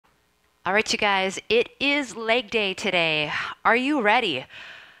All right, you guys, it is leg day today. Are you ready?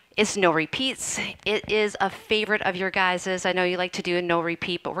 It's no repeats. It is a favorite of your guys's. I know you like to do a no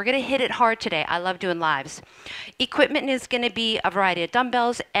repeat, but we're going to hit it hard today. I love doing lives. Equipment is going to be a variety of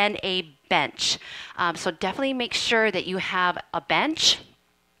dumbbells and a bench. So definitely make sure that you have a bench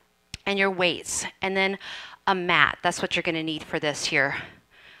and your weights and then a mat. That's what you're going to need for this here.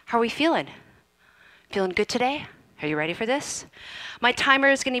 How are we feeling? Feeling good today? Are you ready for this? My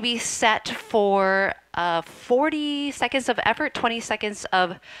timer is going to be set for 40 seconds of effort, 20 seconds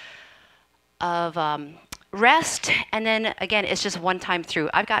of rest, and then again, it's just one time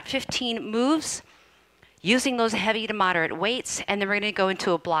through. I've got 15 moves using those heavy to moderate weights, and then we're going to go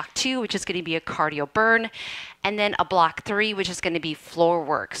into a block 2, which is going to be a cardio burn, and then a block 3, which is going to be floor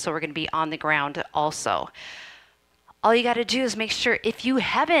work. So we're going to be on the ground also. All you got to do is make sure, if you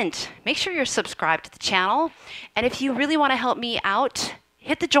haven't, make sure you're subscribed to the channel. And if you really want to help me out,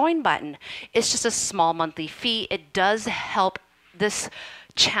 hit the join button. It's just a small monthly fee. It does help this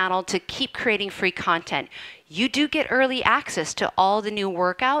channel to keep creating free content. You do get early access to all the new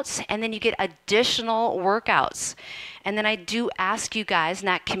workouts, and then you get additional workouts. And then I do ask you guys in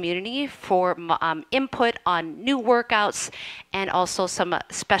that community for input on new workouts and also some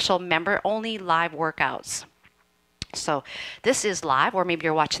special member-only live workouts. So this is live, or maybe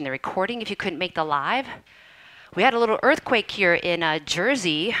you're watching the recording if you couldn't make the live. We had a little earthquake here in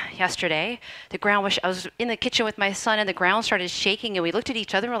Jersey yesterday. The ground was, I was in the kitchen with my son and the ground started shaking and we looked at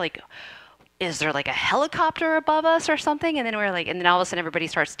each other and we're like, is there like a helicopter above us or something? And then we're like, and then all of a sudden everybody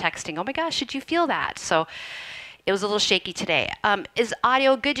starts texting, oh my gosh, did you feel that? So it was a little shaky today. Is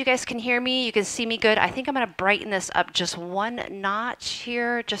audio good? You guys can hear me? You can see me good? I think I'm gonna brighten this up just one notch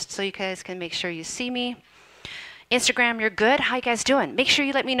here, just so you guys can make sure you see me. Instagram, you're good? How you guys doing? Make sure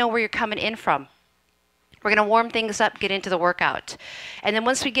you let me know where you're coming in from. We're going to warm things up, get into the workout. And then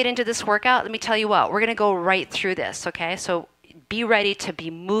once we get into this workout, let me tell you what, we're going to go right through this, okay? So be ready to be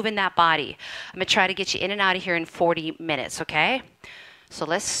moving that body. I'm going to try to get you in and out of here in 40 minutes, okay? So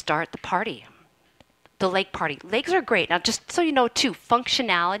let's start the party. The leg party. Legs are great. Now, just so you know, too,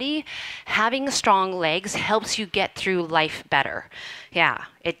 functionality, having strong legs helps you get through life better. Yeah,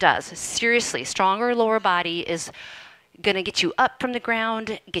 it does. Seriously, stronger lower body is going to get you up from the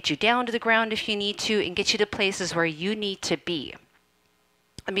ground, get you down to the ground if you need to, and get you to places where you need to be.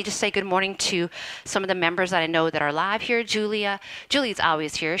 Let me just say good morning to some of the members that I know that are live here. Julie's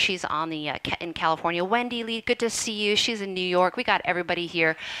always here. She's on the in California. Wendy Lee, good to see you. She's in New York. We got everybody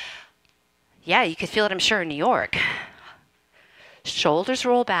here. Yeah, you could feel it, I'm sure, in New York. Shoulders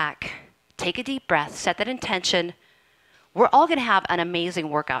roll back. Take a deep breath. Set that intention. We're all going to have an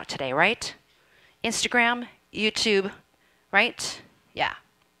amazing workout today, right? Instagram, YouTube, right? Yeah.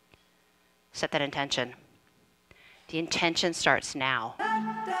 Set that intention. The intention starts now.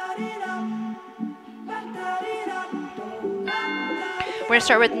 We're going to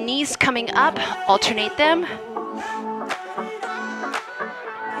start with knees coming up. Alternate them.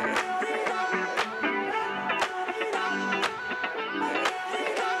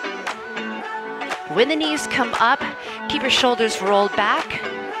 When the knees come up, keep your shoulders rolled back.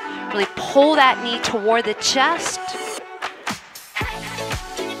 Really pull that knee toward the chest.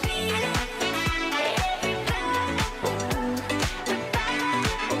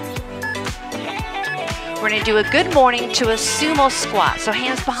 We're going to do a good morning to a sumo squat. So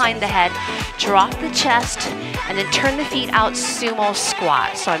hands behind the head, drop the chest, and then turn the feet out, sumo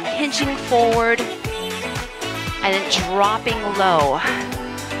squat. So I'm hinging forward and then dropping low.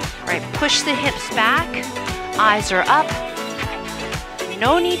 Right, push the hips back, eyes are up.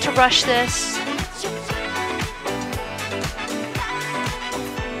 No need to rush this.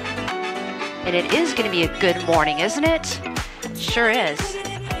 And it is going to be a good morning, isn't it? Sure is.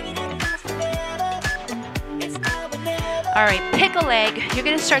 All right, pick a leg. You're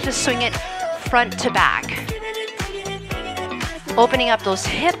going to start to swing it front to back. Opening up those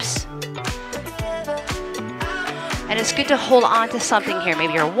hips. And it's good to hold on to something here,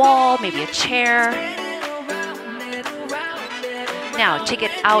 maybe your wall, maybe a chair. Now, take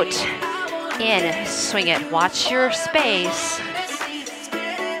it out, in, swing it. Watch your space.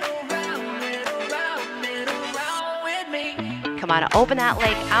 Come on, open that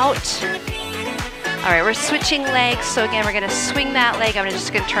leg out. All right, we're switching legs. So again, we're gonna swing that leg. I'm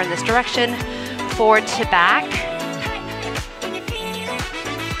just gonna turn this direction, forward to back.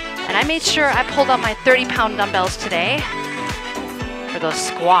 And I made sure I pulled out my 30-pound dumbbells today for those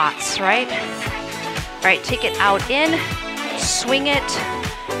squats, right? All right, take it out in, swing it.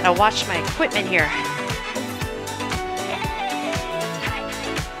 Gotta watch my equipment here.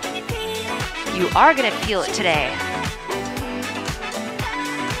 You are gonna feel it today.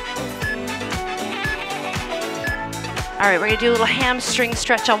 All right, we're gonna do a little hamstring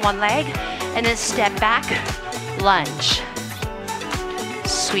stretch on one leg, and then step back, lunge.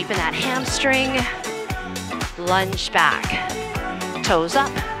 Sweeping that hamstring, lunge back. Toes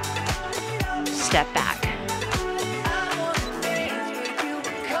up, step back.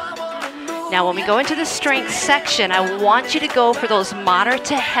 Now when we go into the strength section, I want you to go for those moderate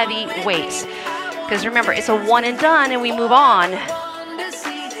to heavy weights. Because remember, it's a one and done and we move on.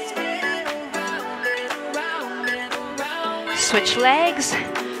 Switch legs,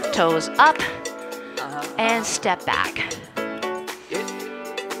 toes up, and step back.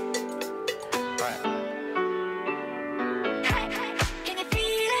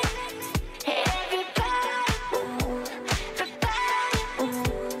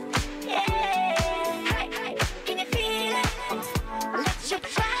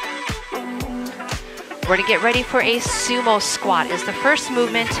 We're gonna get ready for a sumo squat. Is the first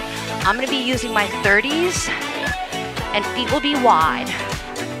movement. I'm gonna be using my 30s and feet will be wide.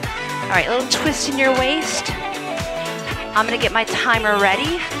 All right, a little twist in your waist. I'm gonna get my timer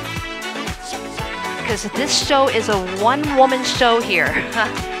ready because this show is a one-woman show here.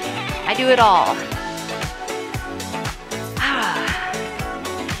 I do it all.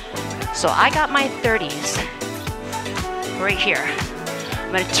 So I got my 30s right here.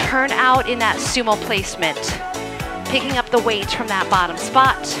 I'm gonna turn out in that sumo placement, picking up the weight from that bottom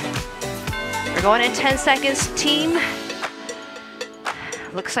spot. We're going in 10 seconds, team.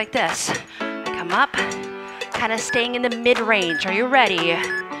 Looks like this. I come up, kind of staying in the mid-range. Are you ready?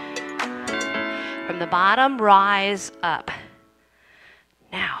 From the bottom, rise up.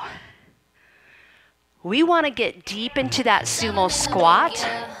 Now, we want to get deep into that sumo squat.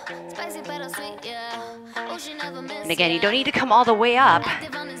 And again, you don't need to come all the way up.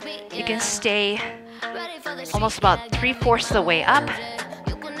 You can stay almost about 3/4 of the way up.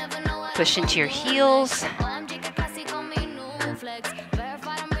 Push into your heels.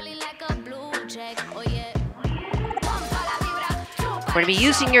 We're gonna be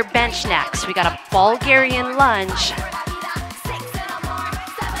using your bench next. We got a Bulgarian lunge.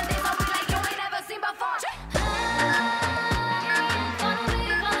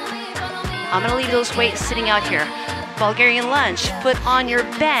 I'm gonna leave those weights sitting out here. Bulgarian lunge, foot on your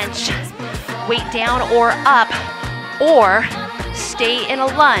bench, weight down or up, or stay in a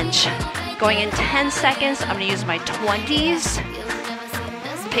lunge. Going in 10 seconds, I'm gonna use my 20s.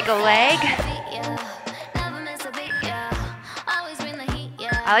 Pick a leg.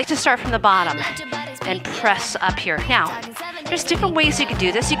 I like to start from the bottom and press up here. Now, there's different ways you can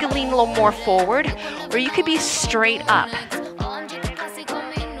do this. You can lean a little more forward, or you could be straight up.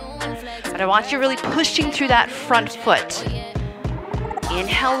 But I want you really pushing through that front foot.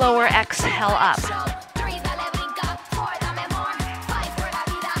 Inhale, lower, exhale, up.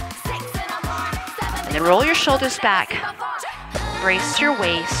 And then roll your shoulders back. Brace your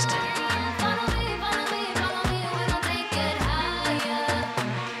waist.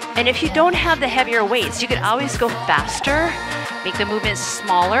 And if you don't have the heavier weights, you could always go faster, make the movement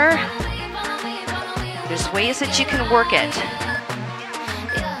smaller. There's ways that you can work it.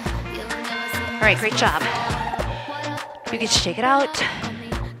 All right, great job. You can shake it out.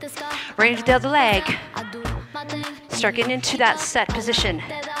 We're gonna do the other leg. Start getting into that set position.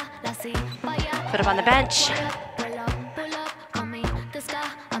 Put up on the bench.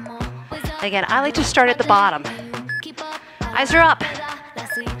 Again, I like to start at the bottom. Eyes are up.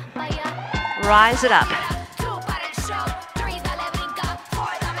 Rise it up.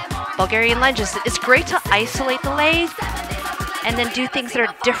 Bulgarian lunges. It's great to isolate the leg and then do things that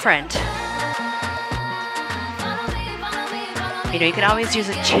are different. You know, you can always use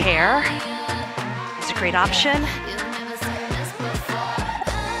a chair. It's a great option.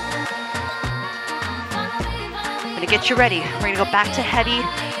 I'm gonna get you ready. We're gonna go back to heavy.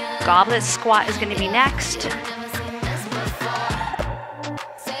 Goblet squat is gonna be next.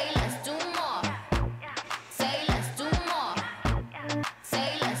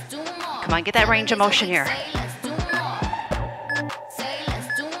 Come on, get that range of motion here.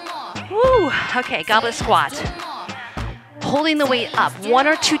 Woo, okay, goblet squat. Holding the weight up, 1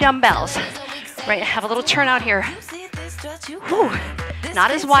 or 2 dumbbells. Right, have a little turnout here. Woo,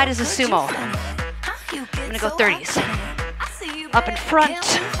 not as wide as a sumo. I'm gonna go 30s. Up in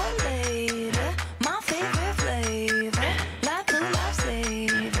front.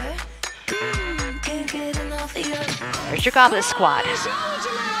 There's your goblet squat.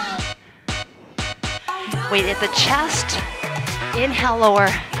 Weight at the chest. Inhale, lower.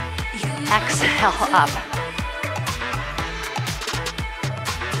 Exhale, up.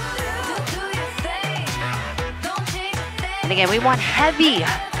 And again, we want heavy.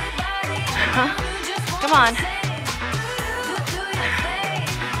 Come on.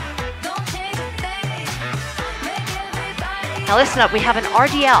 Now listen up, we have an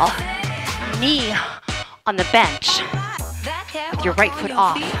RDL, knee on the bench, with your right foot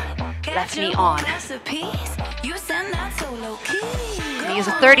off, left knee on. Use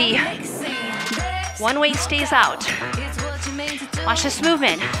a 30. One weight stays out. Watch this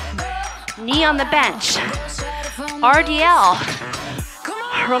movement. Knee on the bench. RDL.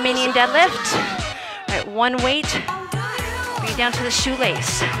 Romanian deadlift. All right, one weight. Bring it down to the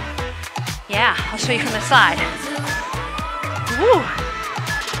shoelace. Yeah, I'll show you from the side. Woo.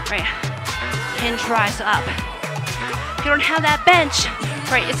 Right. Hinge rise up. If you don't have that bench,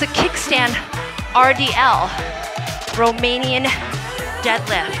 right, it's a kickstand RDL. Romanian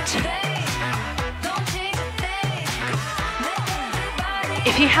deadlift.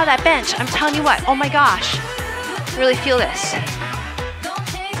 If you have that bench, I'm telling you what, oh my gosh, really feel this.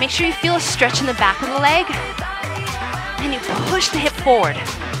 Make sure you feel a stretch in the back of the leg, and you push the hip forward.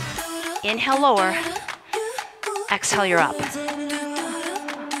 Inhale, lower. Exhale, you're up.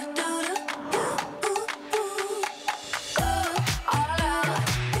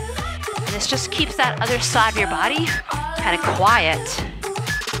 And this just keeps that other side of your body kind of quiet.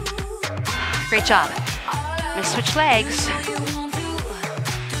 Great job. I'm gonna switch legs.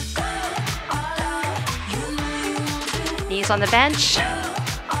 Knees on the bench.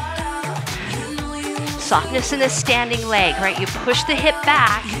 Softness in the standing leg, right? You push the hip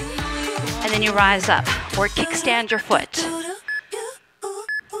back and then you rise up or kickstand your foot.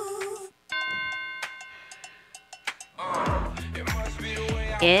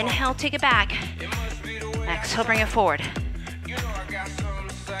 Inhale, take it back. Exhale, bring it forward.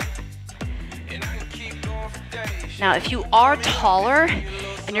 Now, if you are taller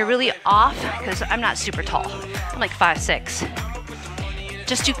and you're really off, because I'm not super tall, I'm like 5'6",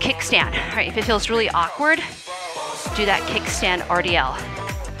 just do kickstand, right? If it feels really awkward, do that kickstand RDL.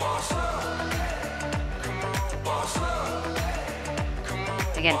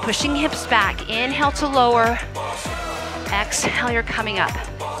 Again, pushing hips back, inhale to lower, exhale, you're coming up.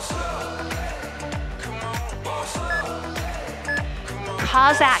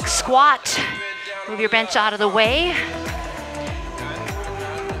 Cossack squat. Move your bench out of the way.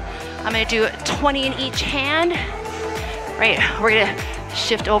 I'm gonna do 20 in each hand. Right, we're gonna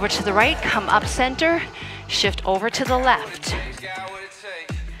shift over to the right, come up center, shift over to the left.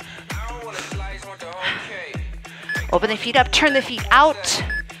 Open the feet up, turn the feet out.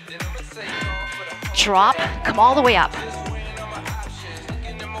 Drop, come all the way up.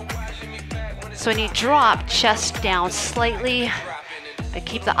 So when you drop, chest down slightly, but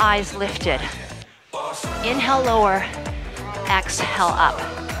keep the eyes lifted. Inhale, lower, exhale, up.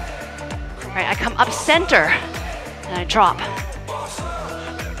 All right, I come up center, and I drop.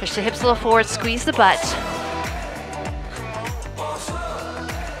 Push the hips a little forward, squeeze the butt.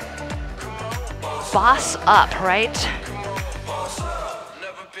 Boss up, right?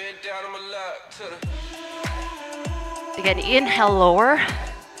 Again, inhale, lower,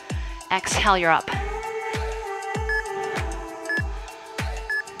 exhale, you're up.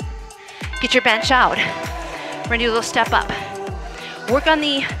 Get your bench out. We're gonna do a little step up. Work on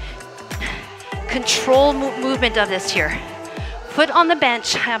the control movement of this here. Foot on the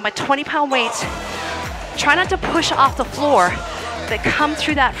bench, I have my 20-pound weights. Try not to push off the floor, but come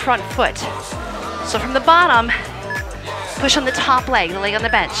through that front foot. So from the bottom, push on the top leg, the leg on the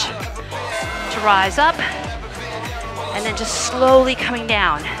bench, to rise up, and then just slowly coming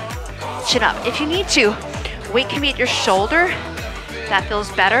down. Chin up. If you need to, weight can be at your shoulder. That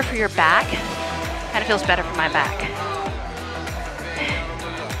feels better for your back. Kind of feels better for my back.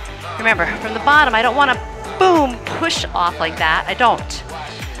 Remember, from the bottom, I don't want to, boom, push off like that. I don't.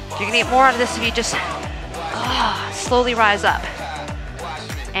 You're going to get more out of this if you just slowly rise up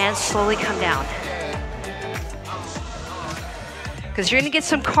and slowly come down. Because you're going to get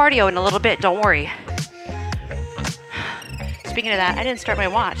some cardio in a little bit, don't worry. Speaking of that, I didn't start my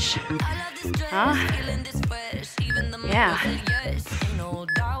watch. Huh? Yeah.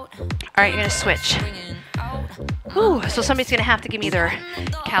 All right, you're going to switch. Whew, so somebody's going to have to give me their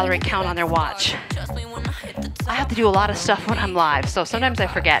calorie count on their watch. I have to do a lot of stuff when I'm live, so sometimes I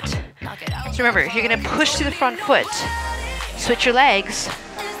forget. So remember, you're going to push to the front foot. Switch your legs.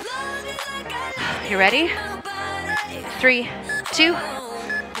 You ready? 3, 2.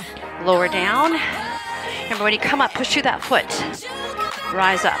 Lower down. Remember, when you come up, push through that foot.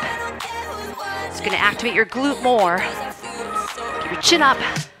 Rise up. It's going to activate your glute more. Keep your chin up.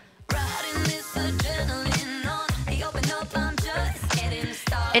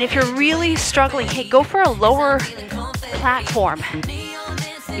 And if you're really struggling, hey, go for a lower platform.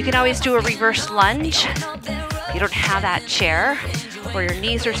 You can always do a reverse lunge. If you don't have that chair or your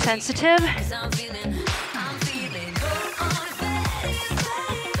knees are sensitive.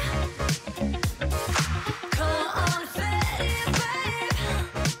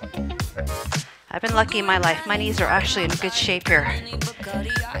 I've been lucky in my life. My knees are actually in good shape here.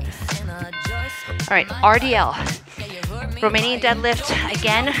 All right, RDL. Romanian deadlift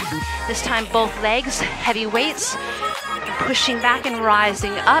again. This time both legs, heavy weights. Pushing back and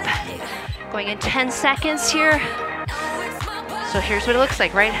rising up. Going in 10 seconds here. So here's what it looks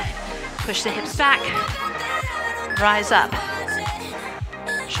like, right? Push the hips back. Rise up.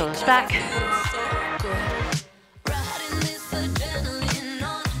 Shoulders back.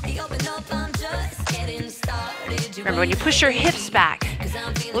 Remember, when you push your hips back,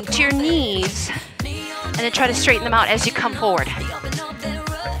 look to your knees, and then try to straighten them out as you come forward.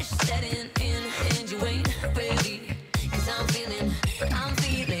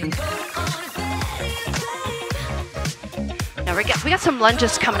 Now we got some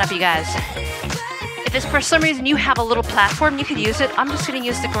lunges coming up, you guys. If it's for some reason you have a little platform, you could use it. I'm just going to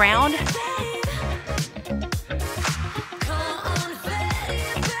use the ground.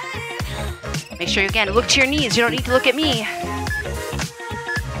 Make sure, again, look to your knees. You don't need to look at me.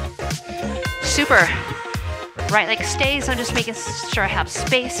 Super. Right leg stays. I'm just making sure I have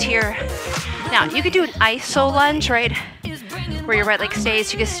space here. Now, you could do an iso lunge, right? Where your right leg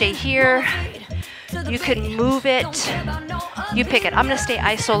stays. You could stay here. You can move it. You pick it. I'm going to stay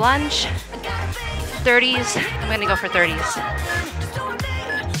iso lunge. 30s. I'm going to go for 30s.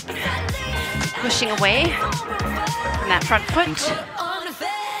 Pushing away from that front foot.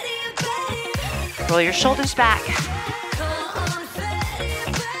 Roll your shoulders back.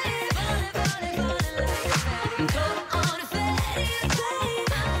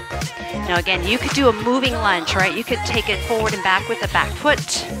 Now again, you could do a moving lunge, right? You could take it forward and back with the back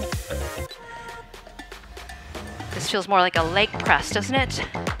foot. This feels more like a leg press, doesn't it?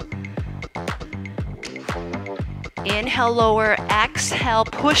 Inhale, lower, exhale,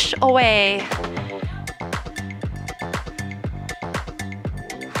 push away.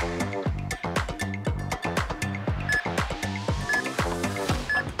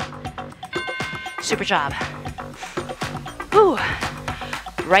 Super job. Ooh.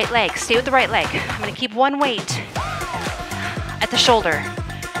 Right leg, stay with the right leg. I'm gonna keep one weight at the shoulder.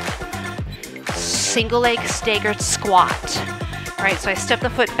 Single leg staggered squat. All right, so I step the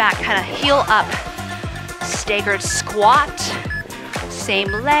foot back, kind of heel up. Staggered squat, same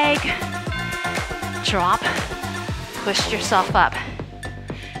leg. Drop, push yourself up.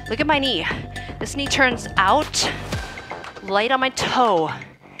 Look at my knee. This knee turns out, light on my toe.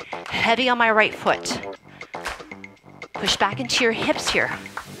 Heavy on my right foot. Push back into your hips here.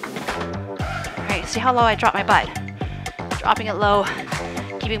 All right, see how low I drop my butt? Dropping it low,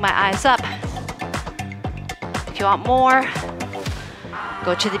 keeping my eyes up. If you want more,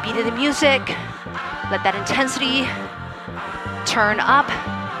 go to the beat of the music. Let that intensity turn up.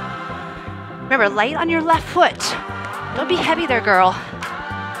 Remember, light on your left foot. Don't be heavy there, girl.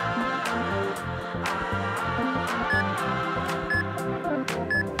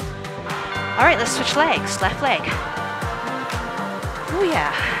 All right, let's switch legs. Left leg. Oh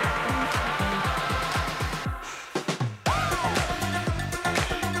yeah.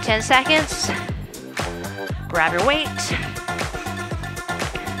 Ten seconds. Grab your weight.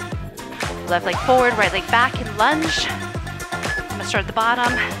 Left leg forward, right leg back and lunge. I'm gonna start at the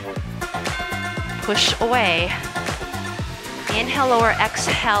bottom. Push away. Inhale, lower,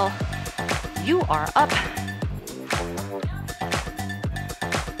 exhale. You are up.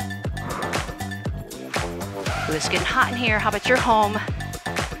 It's getting hot in here. How about your home?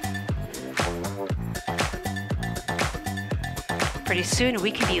 Pretty soon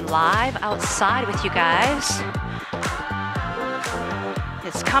we can be live outside with you guys.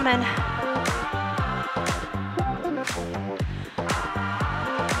 It's coming.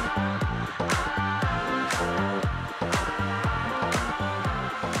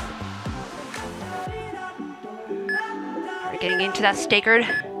 We're getting into that staggered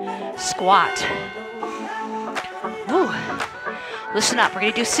squat. Ooh. Listen up, we're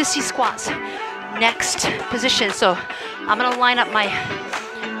gonna do sissy squats. Next position, so I'm gonna line up my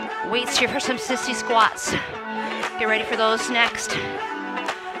weights here for some sissy squats. Get ready for those next.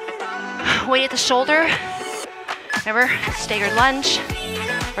 Weight at the shoulder. Remember, staggered lunge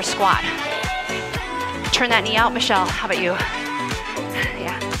or squat. Turn that knee out, Michelle, how about you?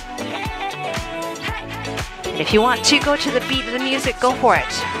 Yeah. And if you want to go to the beat of the music, go for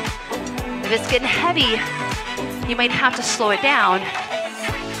it. If it's getting heavy, you might have to slow it down.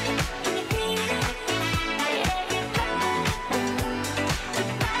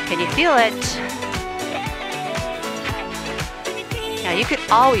 Can you feel it? Now you could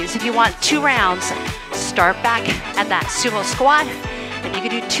always, if you want 2 rounds, start back at that sumo squat, and you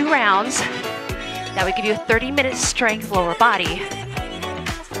could do 2 rounds. That would give you a 30-minute strength lower body.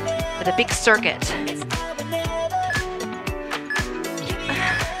 with a big circuit.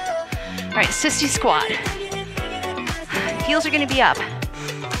 All right, sissy squat. Heels are gonna be up. All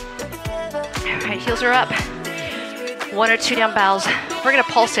right, heels are up. 1 or 2 dumbbells. We're gonna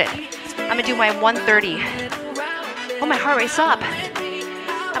pulse it. I'm gonna do my 130. Oh, my heart rate's up.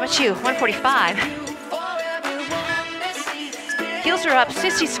 How about you? 145. Heels are up,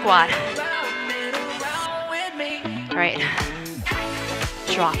 sissy squat. All right,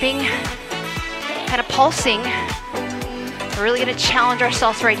 dropping, kind of pulsing. We're really gonna challenge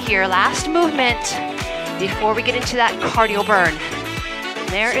ourselves right here. Last movement before we get into that cardio burn. And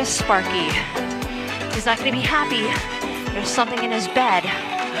there is Sparky. He's not gonna be happy. There's something in his bed.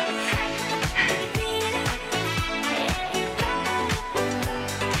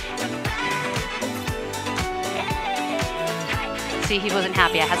 See, he wasn't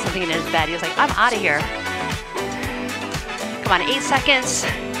happy. I had something in his bed. He was like, I'm out of here. Come on, 8 seconds.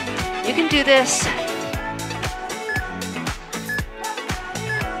 You can do this.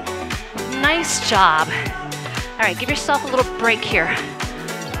 Nice job. All right, give yourself a little break here.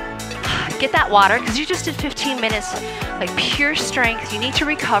 Get that water, because you just did 15 minutes, like pure strength. You need to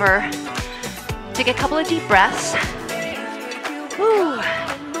recover. Take a couple of deep breaths. Woo.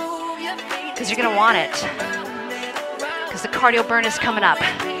 Because you're gonna want it. Because the cardio burn is coming up.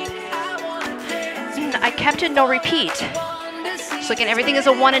 I kept it no repeat. So again, everything is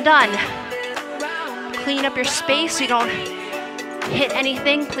a one and done. Clean up your space so you don't hit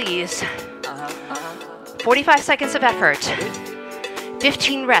anything, please. 45 seconds of effort.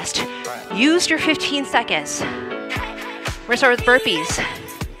 15 rest. Use your 15 seconds. We're gonna start with burpees.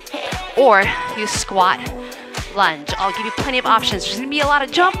 Or use squat, lunge. I'll give you plenty of options. There's gonna be a lot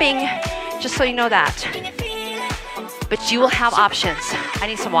of jumping, just so you know that. But you will have options. I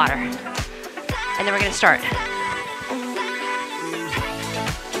need some water. And then we're gonna start.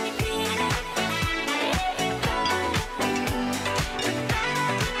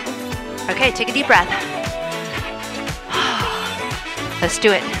 Okay, take a deep breath. Let's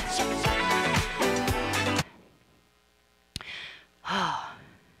do it.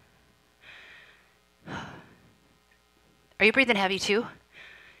 Are you breathing heavy too?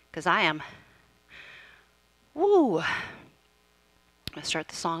 Because I am. Woo. I'm gonna start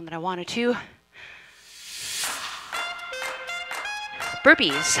the song that I wanted to.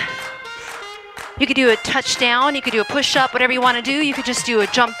 Burpees. You could do a touchdown, you could do a push-up, whatever you want to do. You could just do a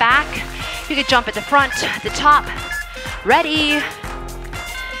jump back. You could jump at the front, the top. Ready.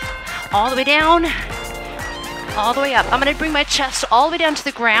 All the way down, all the way up. I'm gonna bring my chest all the way down to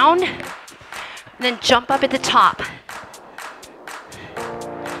the ground and then jump up at the top.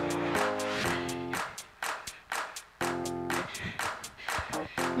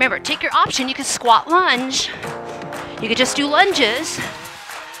 Remember, take your option. You can squat lunge. You could just do lunges.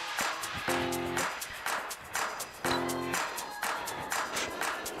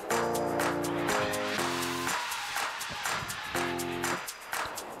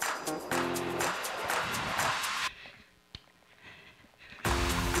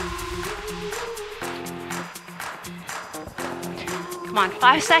 Come on,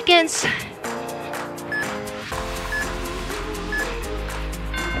 5 seconds.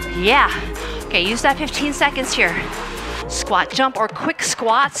 Yeah. Okay, use that 15 seconds here. Squat jump or quick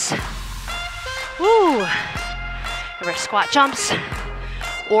squats. Woo. Remember, squat jumps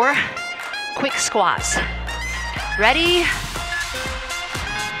or quick squats. Ready?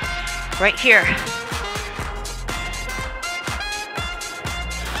 Right here.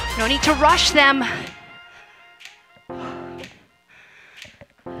 No need to rush them.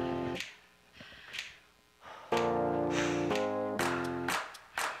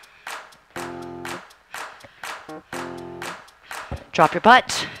 Drop your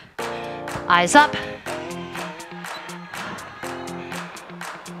butt, eyes up.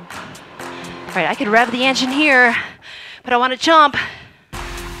 All right, I could rev the engine here, but I want to jump.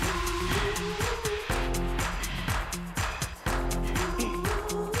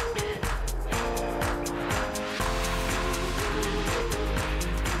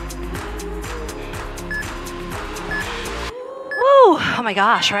 Woo, oh my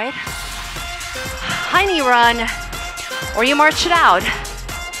gosh, right? High knee run. Or you march it out,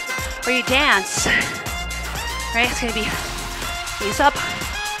 or you dance, right? It's gonna be knees up,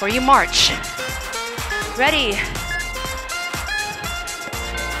 or you march. Ready?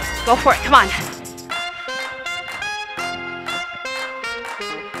 Go for it, come on.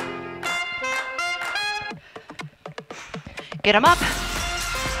 Get them up.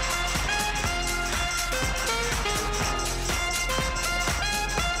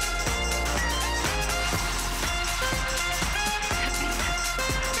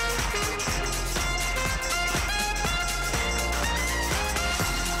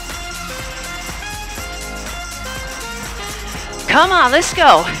 Come on, let's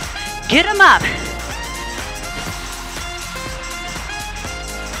go. Get them up.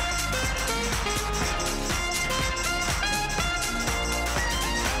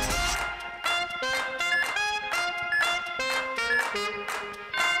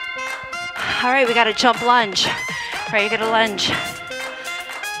 All right, we got a jump lunge. All right, you got a lunge.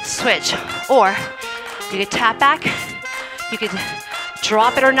 Switch. Or you could tap back. You could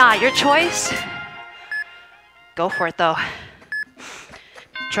drop it or not, your choice. Go for it though.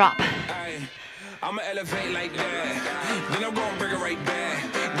 Drop. All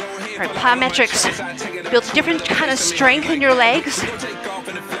right, plyometrics builds different kind of strength in your legs.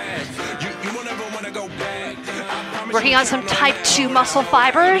 Working on some type 2 muscle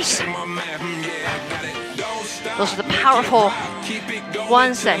fibers. Those are the powerful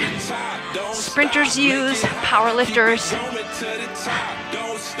ones that sprinters use, power lifters.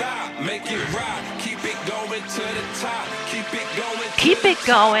 Keep it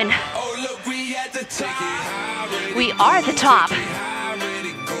going. We are the top.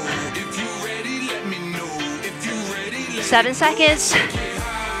 7 seconds.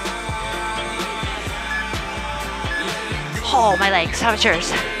 Oh, my legs. How about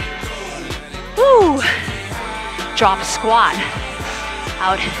yours? Woo! Drop squat.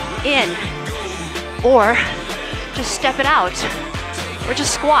 Out, in. Or just step it out. Or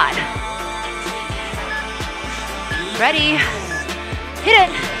just squat. Ready? Hit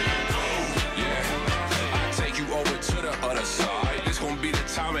it.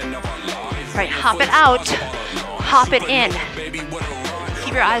 Right, hop it out. Hop it in.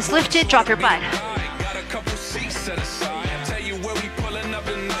 Keep your eyes lifted. Drop your butt.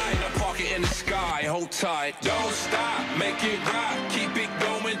 Tight. Don't stop, make it rock, keep it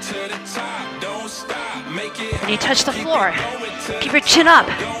going to the top. Don't stop, make it. When you touch the floor, keep your chin up.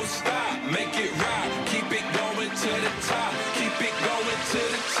 Don't stop, make it rock, keep it going to the top. Keep it going to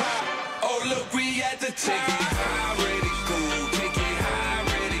the top. Oh look, we at the top.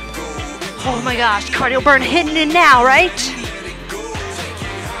 Oh my gosh, cardio burn hitting it now, right?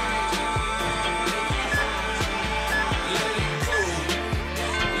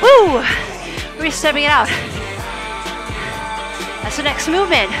 Woo! We're stepping it out. That's the next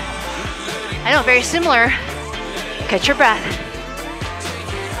movement. I know, very similar. Catch your breath.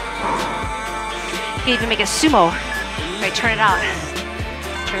 You can even make a sumo. Right, turn it out.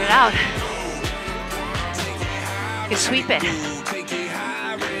 Turn it out. You can sweep it.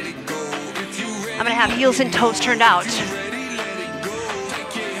 I'm gonna have heels and toes turned out.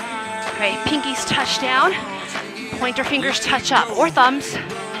 Right, pinkies touch down. Pointer fingers touch up, or thumbs.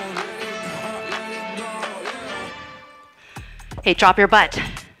 Hey, drop your butt.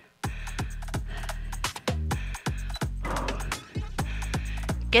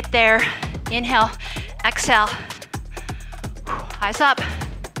 Get there. Inhale, exhale. Eyes up.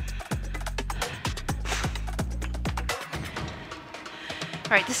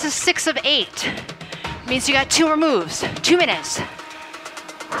 All right, this is 6 of 8. Means you got 2 more moves, 2 minutes.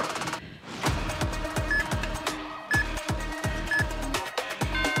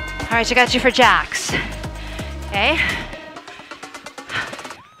 All right, I got you for jacks. Okay.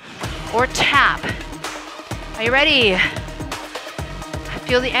 Or tap. Are you ready?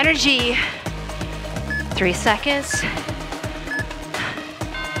 Feel the energy. 3 seconds.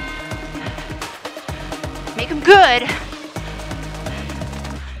 Make them good.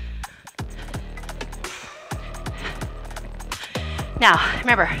 Now,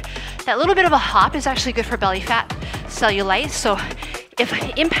 remember, that little bit of a hop is actually good for belly fat, cellulite. So if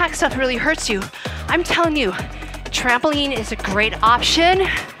impact stuff really hurts you, I'm telling you, trampoline is a great option.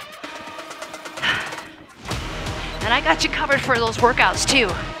 And I got you covered for those workouts too.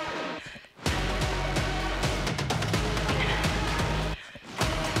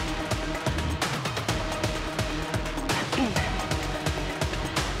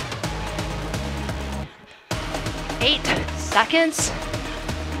 Eight seconds.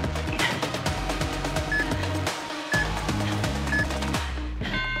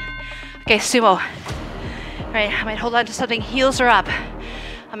 Okay, sumo. All right, I might hold on to something. Heels are up.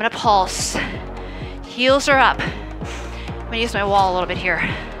 I'm gonna pulse. Heels are up. I'm gonna use my wall a little bit here.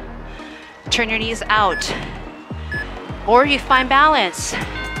 Turn your knees out. Or you find balance.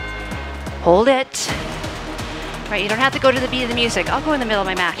 Hold it. Right, you don't have to go to the beat of the music. I'll go in the middle of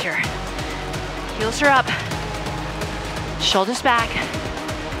my mat here. Heels are up. Shoulders back.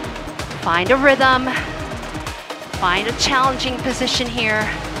 Find a rhythm. Find a challenging position here.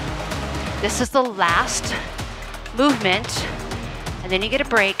 This is the last movement. And then you get a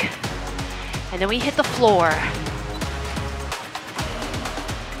break. And then we hit the floor.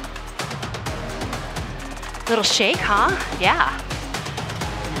 Little shake, huh? Yeah.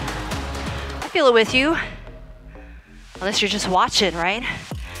 I feel it with you. Unless you're just watching, right?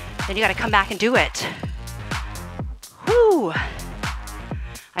 Then you gotta come back and do it. Woo!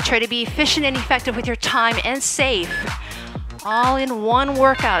 I try to be efficient and effective with your time and safe. All in one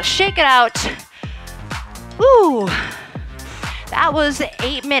workout. Shake it out. Woo! That was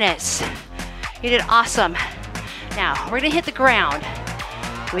 8 minutes. You did awesome. Now, we're gonna hit the ground.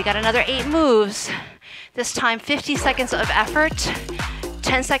 We got another 8 moves. This time, 50 seconds of effort,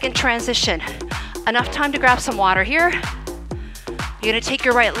 10-second transition. Enough time to grab some water here. You're gonna take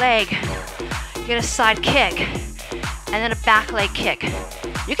your right leg, you're gonna side kick, and then a back leg kick.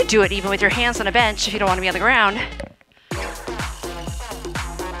 You could do it even with your hands on a bench if you don't wanna be on the ground.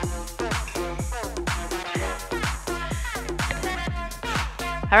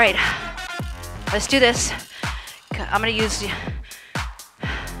 All right, let's do this. I'm gonna use,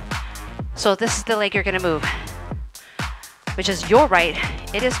 so this is the leg you're gonna move, which is your right,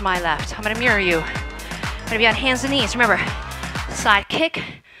 it is my left. I'm gonna mirror you. I'm gonna be on hands and knees. Remember, side kick,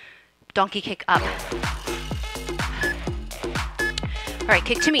 donkey kick up. All right,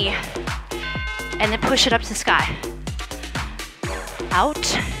 kick to me, and then push it up to the sky.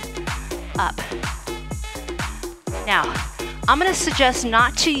 Out, up. Now, I'm gonna suggest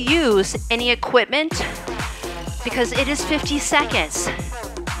not to use any equipment because it is 50 seconds.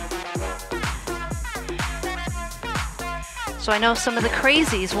 So I know some of the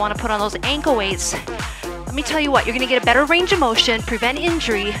crazies want to put on those ankle weights. Let me tell you what, you're gonna get a better range of motion, prevent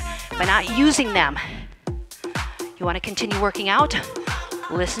injury by not using them. You wanna continue working out?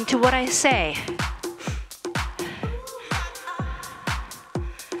 Listen to what I say.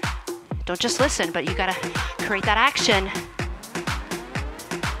 Don't just listen, but you gotta create that action.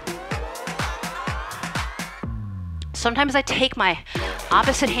 Sometimes I take my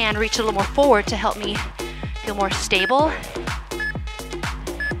opposite hand, reach a little more forward to help me feel more stable.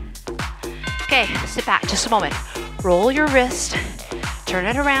 Okay, sit back just a moment. Roll your wrist, turn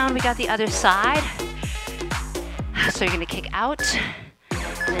it around. We got the other side. So you're gonna kick out,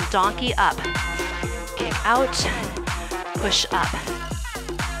 and then donkey up. Kick out, push up.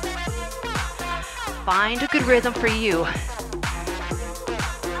 Find a good rhythm for you.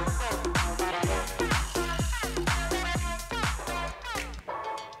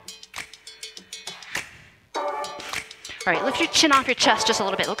 All right, lift your chin off your chest just a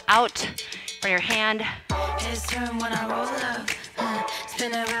little bit. Look out for your hand.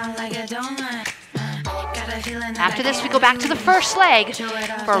 After this, we go back to the first leg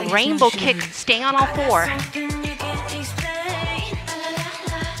for a rainbow kick, staying on all 4.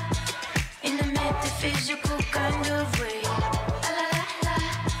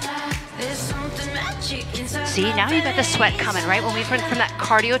 See, now you got the sweat coming, right? When we went from that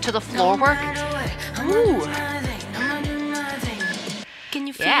cardio to the floor work. Ooh.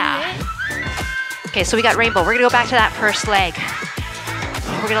 Yeah. Okay, so we got rainbow. We're gonna go back to that first leg.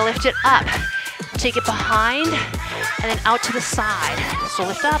 We're gonna lift it up, take it behind, and then out to the side. So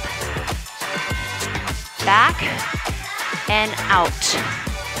lift up, back, and out.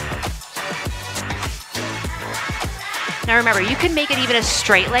 Now remember, you can make it even a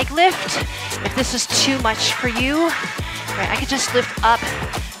straight leg lift. If this is too much for you, right, I could just lift up,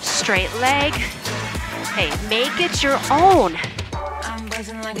 straight leg. Hey, make it your own. You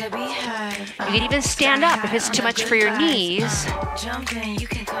can even stand up if it's too much for your knees.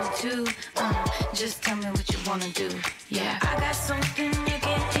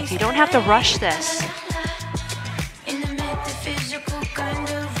 You don't have to rush this.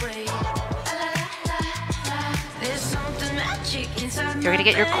 You're gonna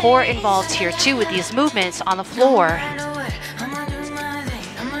get your core involved here too with these movements on the floor.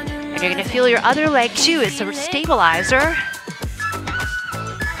 And you're gonna feel your other leg too. It's a stabilizer.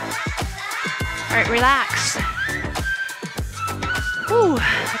 All right, relax. Whew.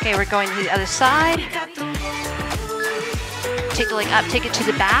 Okay, we're going to the other side. Take the leg up, take it to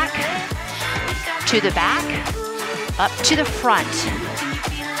the back, up to the front.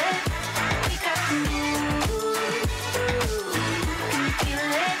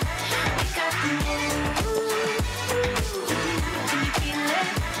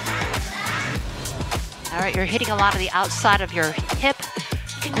 All right, you're hitting a lot of the outside of your hip,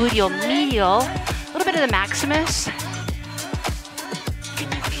 gluteal medial, a little bit of the maximus,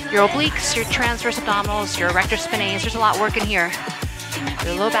 your obliques, your transverse abdominals, your erector spinae. There's a lot working here.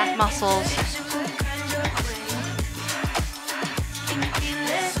 Your low back muscles.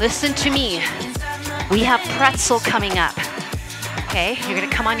 Listen to me. We have pretzel coming up. Okay, you're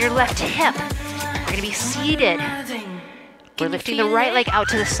gonna come on your left hip. You're gonna be seated. We're lifting the right leg out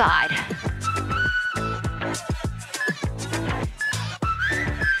to the side.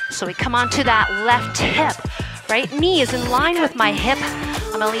 So we come onto that left hip. Right knee is in line with my hip.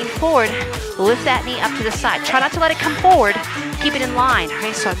 I'm gonna lean forward, lift that knee up to the side. Try not to let it come forward, keep it in line. All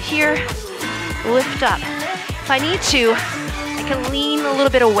right, so I'm here, lift up. If I need to, I can lean a little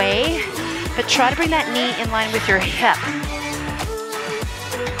bit away, but try to bring that knee in line with your hip.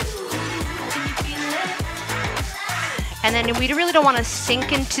 And then we really don't want to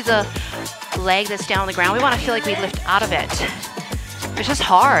sink into the leg that's down on the ground. We want to feel like we lift out of it. It's just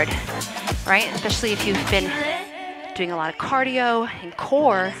hard, right? Especially if you've been doing a lot of cardio and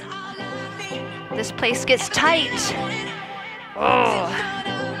core. This place gets tight. Oh.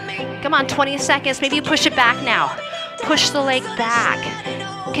 Come on, 20 seconds. Maybe you push it back now. Push the leg back.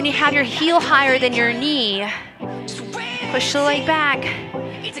 Can you have your heel higher than your knee? Push the leg back.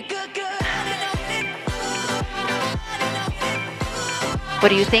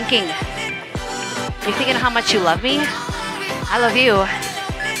 What are you thinking? Are you thinking of how much you love me? I love you. All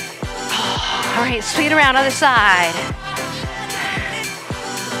right, swing it around, other side.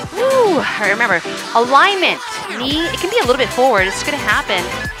 Woo. All right, remember, alignment. Knee, it can be a little bit forward. It's gonna happen.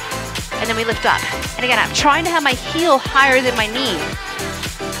 And then we lift up. And again, I'm trying to have my heel higher than my knee.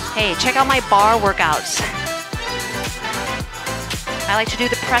 Hey, check out my bar workouts. I like to do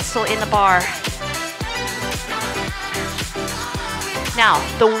the pretzel in the bar. Now,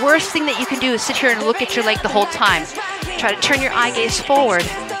 the worst thing that you can do is sit here and look at your leg the whole time. Try to turn your eye gaze forward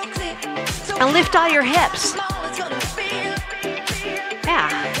and lift all your hips. Yeah,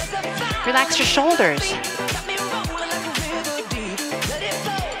 relax your shoulders.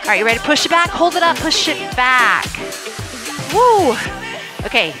 All right, you ready to push it back? Hold it up, push it back. Woo!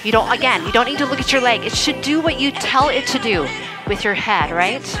 Okay, you don't need to look at your leg. It should do what you tell it to do with your head,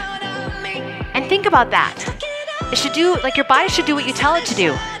 right? And think about that. It should do, like your body should do what you tell it to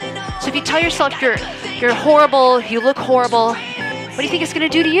do. So if you tell yourself you're horrible, you look horrible, what do you think it's gonna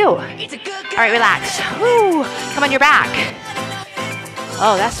do to you? All right, relax. Woo! Come on your back.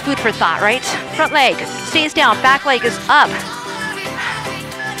 Oh, that's food for thought, right? Front leg stays down, back leg is up.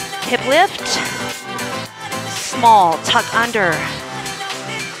 Hip lift, small, tuck under.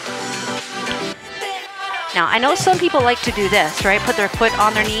 Now, I know some people like to do this, right? Put their foot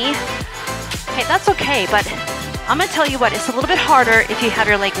on their knee. Hey, that's okay, but I'm gonna tell you what, it's a little bit harder if you have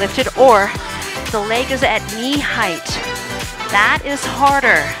your leg lifted or the leg is at knee height. That is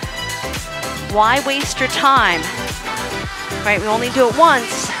harder. Why waste your time? Right, we only do it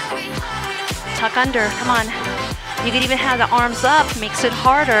once. Tuck under, come on. You can even have the arms up, makes it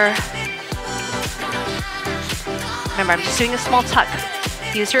harder. Remember, I'm just doing a small tuck.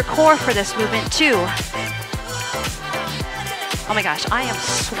 Use your core for this movement too. Oh my gosh, I am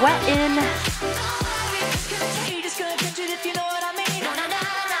sweating.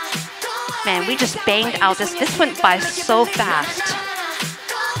 Man, we just banged out this. This went by so fast.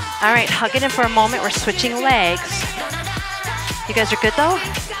 All right, hug it in for a moment. We're switching legs. You guys are good though?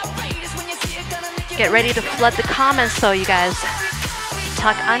 Get ready to flood the comments though, you guys.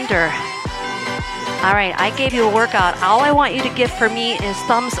 Tuck under. All right, I gave you a workout. All I want you to give for me is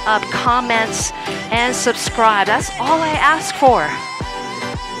thumbs up, comments, and subscribe. That's all I ask for.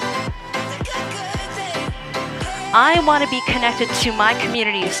 I want to be connected to my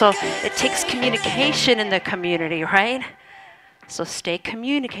community, so it takes communication in the community, right? So stay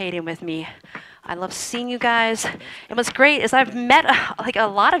communicating with me. I love seeing you guys. And what's great is I've met like a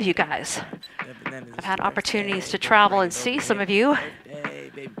lot of you guys. I've had opportunities to travel and see some of you.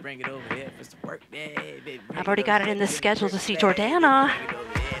 I've already got it in the schedule to see Jordana.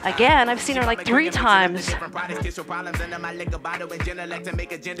 Again, I've seen her like 3 times. That's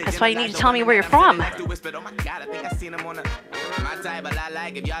why you need to tell me where you're from.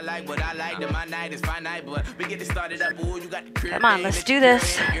 Come on, let's do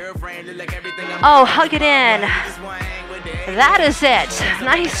this. Oh, hug it in. That is it.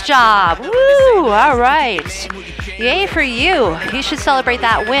 Nice job. Woo, all right. Yay for you. You should celebrate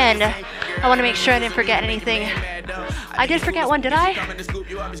that win. I want to make sure I didn't forget anything. I did forget one, did I?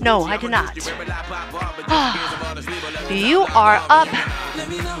 No, I did not. You are up.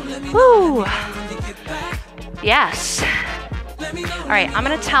 Woo. Yes. All right, I'm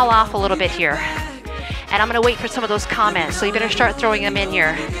going to towel off a little bit here. And I'm going to wait for some of those comments. So you better start throwing them in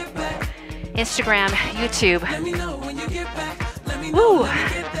here. Instagram, YouTube. Woo.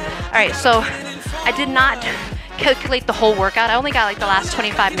 All right, so I did not calculate the whole workout. I only got like the last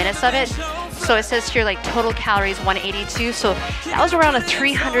 25 minutes of it. So it says here like total calories 182. So that was around a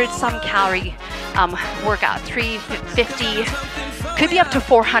 300 some calorie workout. 350, could be up to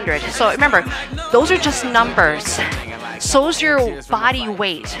 400. So remember, those are just numbers. So is your body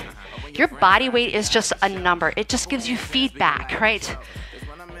weight. Your body weight is just a number. It just gives you feedback, right?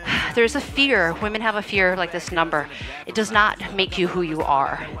 There's a fear. Women have a fear like this number. It does not make you who you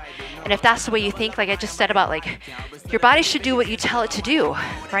are. And if that's the way you think, like I just said about like, your body should do what you tell it to do,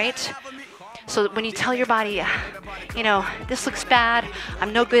 right? So when you tell your body, you know, this looks bad,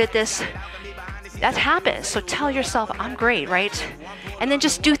 I'm no good at this, that happens. So tell yourself, I'm great, right? And then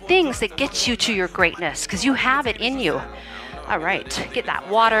just do things that get you to your greatness, because you have it in you. All right, get that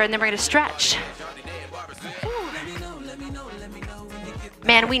water, and then we're gonna stretch.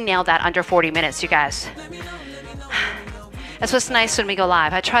 Man, we nailed that under 40 minutes, you guys. That's what's nice when we go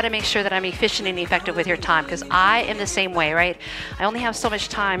live. I try to make sure that I'm efficient and effective with your time, because I am the same way, right? I only have so much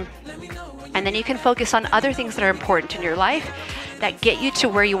time. And then you can focus on other things that are important in your life that get you to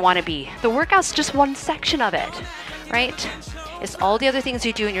where you want to be. The workout's just one section of it, right? It's all the other things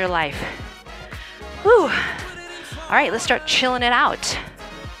you do in your life. Whew. All right, let's start chilling it out.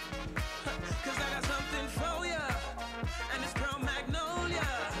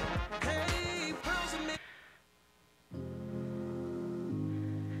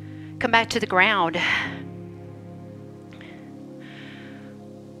 Come back to the ground.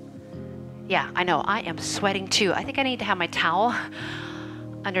 Yeah, I know, I am sweating too. I think I need to have my towel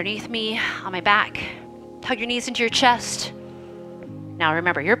underneath me, on my back. Hug your knees into your chest. Now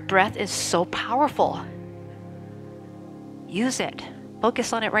remember, your breath is so powerful. Use it.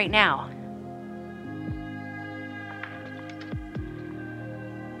 Focus on it right now.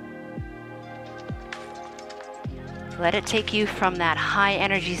 Let it take you from that high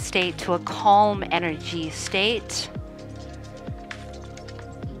energy state to a calm energy state.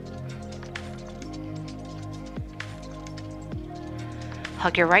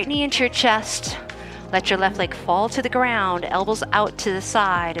 Hug your right knee into your chest. Let your left leg fall to the ground, elbows out to the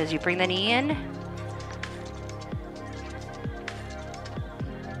side as you bring the knee in.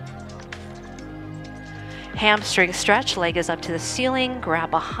 Hamstring stretch, leg is up to the ceiling,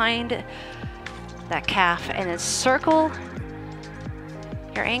 grab behind that calf and then circle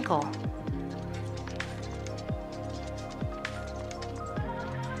your ankle.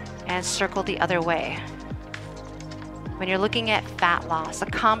 And circle the other way. When you're looking at fat loss, a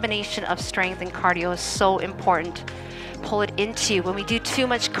combination of strength and cardio is so important. Pull it into. When we do too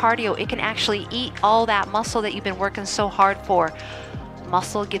much cardio, it can actually eat all that muscle that you've been working so hard for.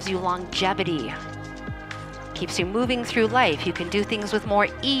 Muscle gives you longevity. Keeps you moving through life. You can do things with more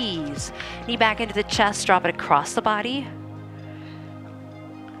ease. Knee back into the chest, drop it across the body.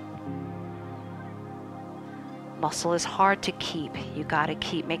 Muscle is hard to keep. You gotta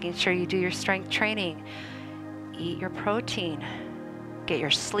keep making sure you do your strength training. Eat your protein. Get your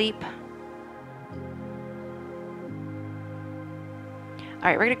sleep. All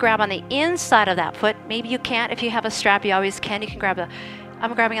right, we're gonna grab on the inside of that foot. Maybe you can't. If you have a strap, you always can. You can grab the,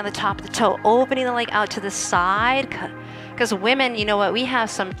 I'm grabbing on the top of the toe, opening the leg out to the side. Because women, you know what, we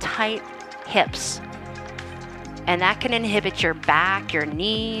have some tight hips. And that can inhibit your back, your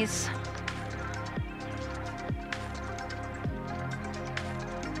knees.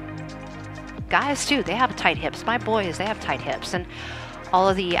 Guys too, they have tight hips. My boys, they have tight hips. And all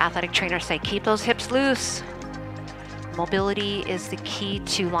of the athletic trainers say, keep those hips loose. Mobility is the key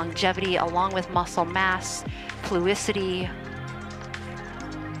to longevity, along with muscle mass, fluidity,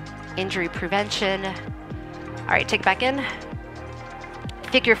 injury prevention. All right, take it back in.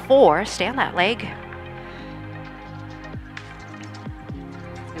 Figure 4, stay on that leg.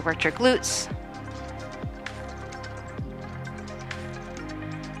 We worked your glutes.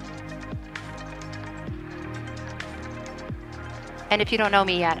 And if you don't know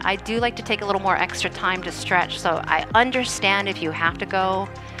me yet, I do like to take a little more extra time to stretch, so I understand if you have to go.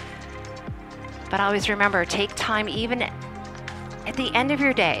 But always remember, take time even at the end of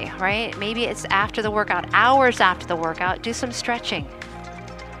your day, right? Maybe it's after the workout, hours after the workout, do some stretching.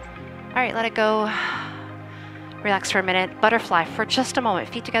 All right, let it go. Relax for a minute. Butterfly for just a moment.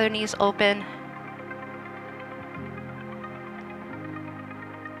 Feet together, knees open.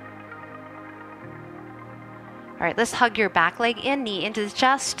 All right, let's hug your back leg in, knee into the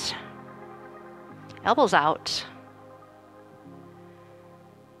chest. Elbows out.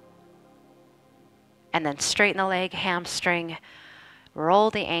 And then straighten the leg, hamstring, roll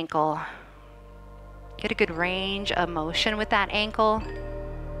the ankle. Get a good range of motion with that ankle.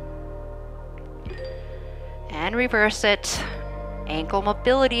 And reverse it. Ankle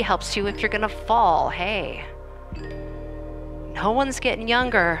mobility helps you if you're gonna fall. Hey, no one's getting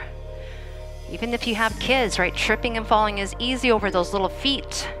younger. Even if you have kids, right? Tripping and falling is easy over those little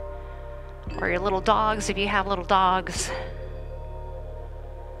feet. Or your little dogs if you have little dogs.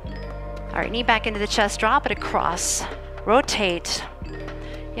 All right, knee back into the chest, drop it across, rotate.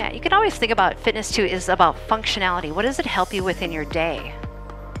 Yeah, you can always think about fitness too is about functionality. What does it help you with in your day?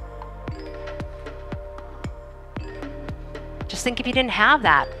 Just think if you didn't have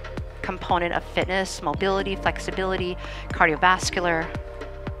that component of fitness, mobility, flexibility, cardiovascular,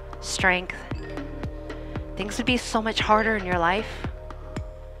 strength, things would be so much harder in your life.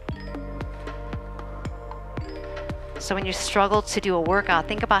 So when you struggle to do a workout,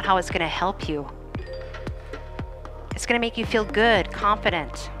 think about how it's going to help you. It's going to make you feel good,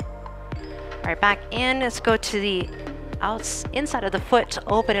 confident. All right, back in. Let's go to the inside of the foot to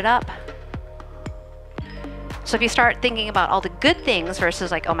open it up. So if you start thinking about all the good things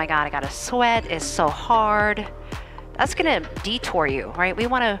versus like, oh my God, I got to sweat, it's so hard, that's going to detour you, right? We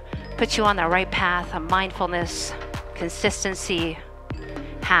want to put you on the right path of mindfulness, consistency,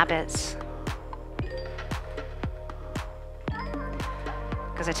 habits.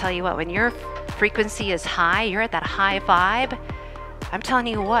 Because I tell you what, when your frequency is high, you're at that high vibe, I'm telling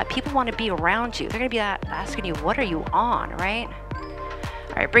you what, people want to be around you. They're going to be asking you, what are you on, right?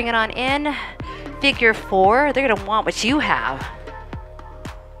 All right, bring it on in. Figure 4, they're going to want what you have.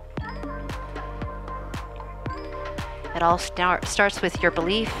 It all starts with your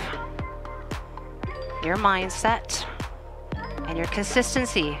belief, your mindset, and your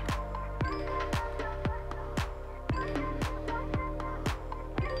consistency.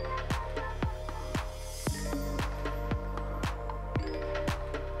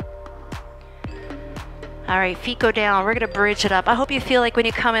 All right, feet go down. We're gonna bridge it up. I hope you feel like when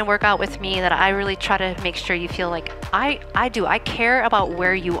you come and work out with me that I really try to make sure you feel like I do. I care about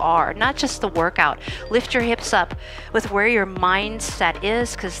where you are, not just the workout. Lift your hips up with where your mindset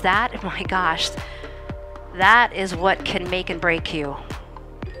is, because that, my gosh, that is what can make and break you.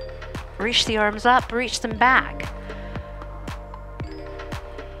 Reach the arms up, reach them back.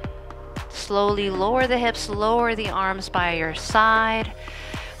 Slowly lower the hips, lower the arms by your side.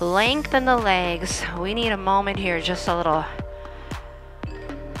 Lengthen the legs. We need a moment here, just a little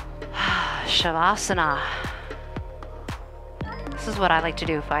Shavasana. This is what I like to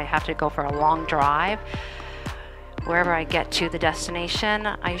do if I have to go for a long drive. Wherever I get to the destination,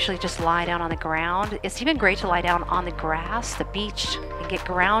 I usually just lie down on the ground. It's even great to lie down on the grass, the beach, and get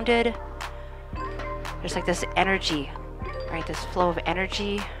grounded. There's like this energy, right? This flow of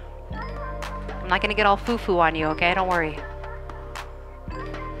energy. I'm not gonna get all foo-foo on you, okay? Don't worry.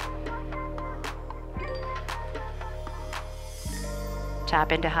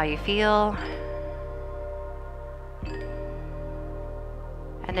 Tap into how you feel.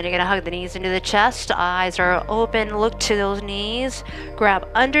 And then you're gonna hug the knees into the chest. Eyes are open, look to those knees. Grab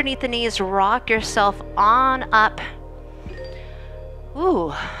underneath the knees, rock yourself on up.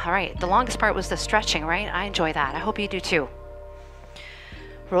 Ooh, all right. The longest part was the stretching, right? I enjoy that. I hope you do too.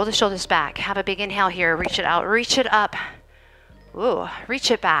 Roll the shoulders back. Have a big inhale here. Reach it out, reach it up. Ooh,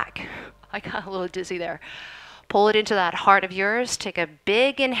 reach it back. I got a little dizzy there. Pull it into that heart of yours. Take a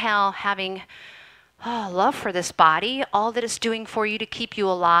big inhale, having love for this body, all that it's doing for you to keep you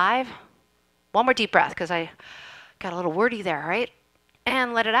alive. One more deep breath, because I got a little wordy there, right?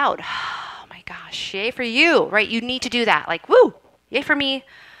 And let it out. Oh my gosh, yay for you, right? You need to do that. Like, woo, yay for me.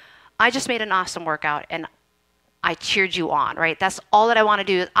 I just made an awesome workout, and I cheered you on, right? That's all that I want to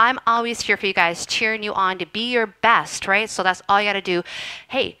do. I'm always here for you guys, cheering you on to be your best, right? So that's all you got to do.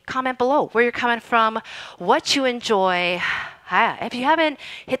 Hey, comment below where you're coming from, what you enjoy. If you haven't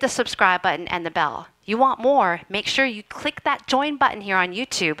hit the subscribe button and the bell, you want more, make sure you click that join button here on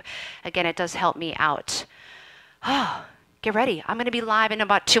YouTube. Again, it does help me out. Oh, get ready. I'm going to be live in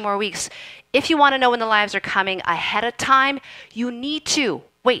about 2 more weeks. If you want to know when the lives are coming ahead of time, you need to.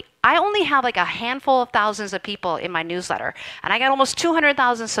 Wait, I only have like a handful of thousands of people in my newsletter, and I got almost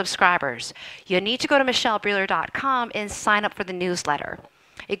 200,000 subscribers. You need to go to michellebreeler.com and sign up for the newsletter.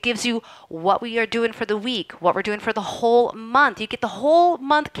 It gives you what we are doing for the week, what we're doing for the whole month. You get the whole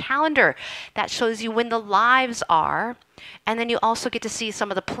month calendar that shows you when the lives are. And then you also get to see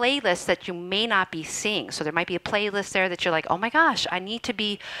some of the playlists that you may not be seeing. So there might be a playlist there that you're like, oh my gosh, I need to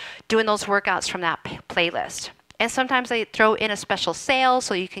be doing those workouts from that playlist. And sometimes they throw in a special sale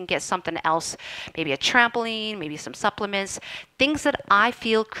so you can get something else, maybe a trampoline, maybe some supplements, things that I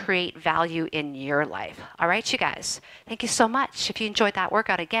feel create value in your life. All right, you guys, thank you so much. If you enjoyed that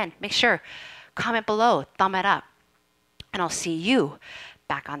workout, again, make sure, comment below, thumb it up, and I'll see you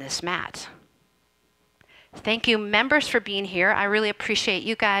back on this mat. Thank you, members, for being here. I really appreciate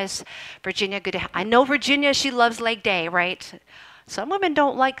you guys. Virginia, good to I know Virginia, she loves leg day, right? Some women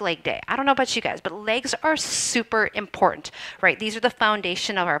don't like leg day. I don't know about you guys, but legs are super important, right? These are the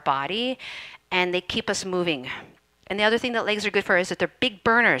foundation of our body, and they keep us moving. And the other thing that legs are good for is that they're big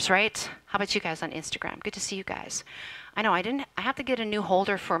burners, right? How about you guys on Instagram? Good to see you guys. I know I have to get a new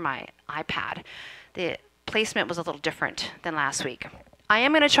holder for my iPad. The placement was a little different than last week. I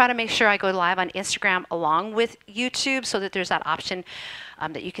am going to try to make sure I go live on Instagram along with YouTube so that there's that option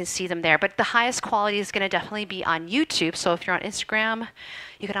that you can see them there. But the highest quality is going to definitely be on YouTube. So if you're on Instagram,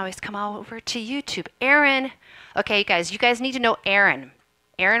 you can always come over to YouTube. Erin, okay, you guys need to know Erin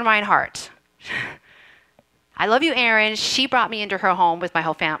Reinhardt. I love you, Erin. She brought me into her home with my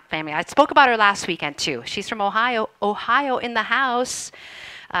whole family. I spoke about her last weekend too. She's from Ohio in the house.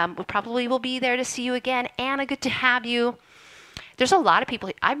 We probably will be there to see you again. Anna, good to have you. There's a lot of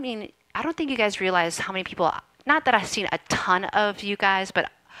people. I mean, I don't think you guys realize how many people, not that I've seen a ton of you guys, but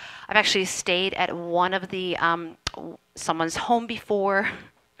I've actually stayed at one of the, someone's home before.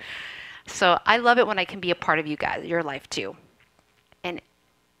 So I love it when I can be a part of you guys, your life too. And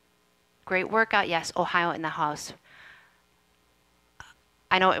great workout. Yes, Ohio in the house.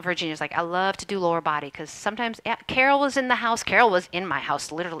 I know Virginia's like, I love to do lower body because sometimes, yeah, Carol was in the house. Carol was in my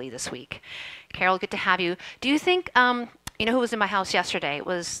house literally this week. Carol, good to have you. Do you think, you know who was in my house yesterday? It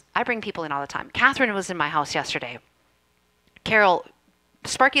was, I bring people in all the time. Catherine was in my house yesterday. Carol,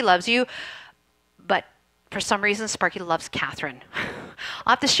 Sparky loves you, but for some reason, Sparky loves Catherine.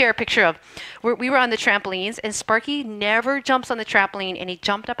 I'll have to share a picture of, we were on the trampolines and Sparky never jumps on the trampoline and he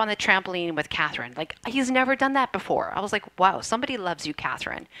jumped up on the trampoline with Catherine. Like, he's never done that before. I was like, wow, somebody loves you,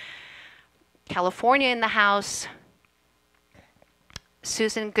 Catherine. California in the house.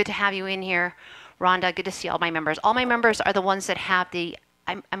 Susan, good to have you in here. Rhonda, good to see all my members. All my members are the ones that have the,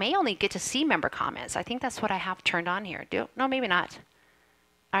 I may only get to see member comments. I think that's what I have turned on here. No, maybe not.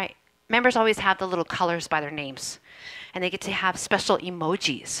 All right. Members always have the little colors by their names, and they get to have special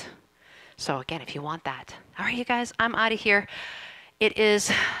emojis. So again, if you want that. All right, you guys, I'm out of here. It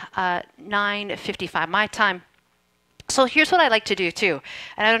is 9:55 my time. So here's what I like to do too.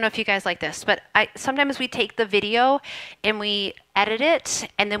 And I don't know if you guys like this, but sometimes we take the video and we edit it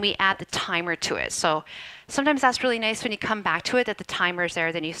and then we add the timer to it. So sometimes that's really nice when you come back to it that the timer's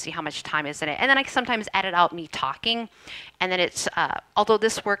there, then you see how much time is in it. And then I sometimes edit out me talking. And then it's, although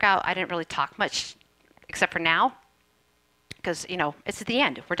this workout, I didn't really talk much except for now because, you know, it's at the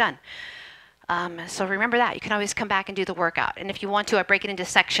end. We're done. So remember that. You can always come back and do the workout. And if you want to, I break it into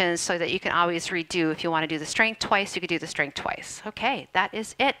sections so that you can always redo. If you want to do the strength twice, you could do the strength twice. Okay, that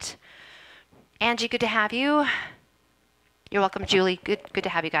is it. Angie, good to have you. You're welcome, Julie. Good to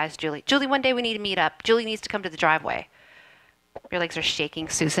have you guys, Julie. Julie, one day we need to meet up. Julie needs to come to the driveway. Your legs are shaking,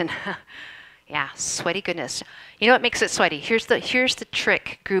 Susan. Yeah, sweaty goodness. You know what makes it sweaty? Here's the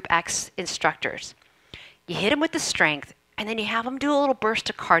trick, Group X instructors. You hit them with the strength, and then you have them do a little burst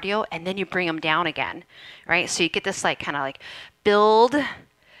of cardio, and then you bring them down again, right? So you get this like kind of like build,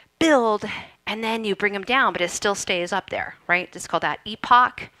 and then you bring them down, but it still stays up there, right? It's called that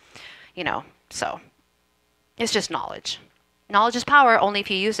epoch, you know, so it's just knowledge. Knowledge is power only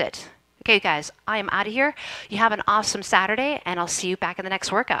if you use it. Okay, guys, I am out of here. You have an awesome Saturday, and I'll see you back in the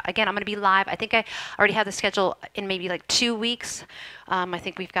next workout. Again, I'm going to be live. I think I already have the schedule in maybe like 2 weeks. I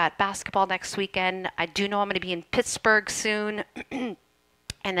think we've got basketball next weekend. I do know I'm going to be in Pittsburgh soon. And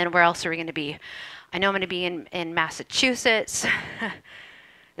then where else are we going to be? I know I'm going to be in Massachusetts.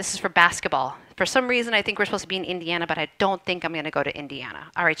 This is for basketball. For some reason, I think we're supposed to be in Indiana, but I don't think I'm going to go to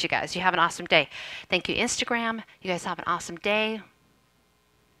Indiana. All right, you guys, you have an awesome day. Thank you, Instagram. You guys have an awesome day.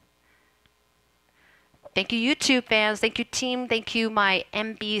 Thank you, YouTube fans. Thank you, team. Thank you, my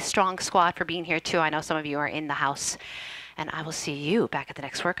MB Strong Squad, for being here, too. I know some of you are in the house. And I will see you back at the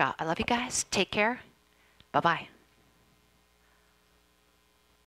next workout. I love you guys. Take care. Bye-bye.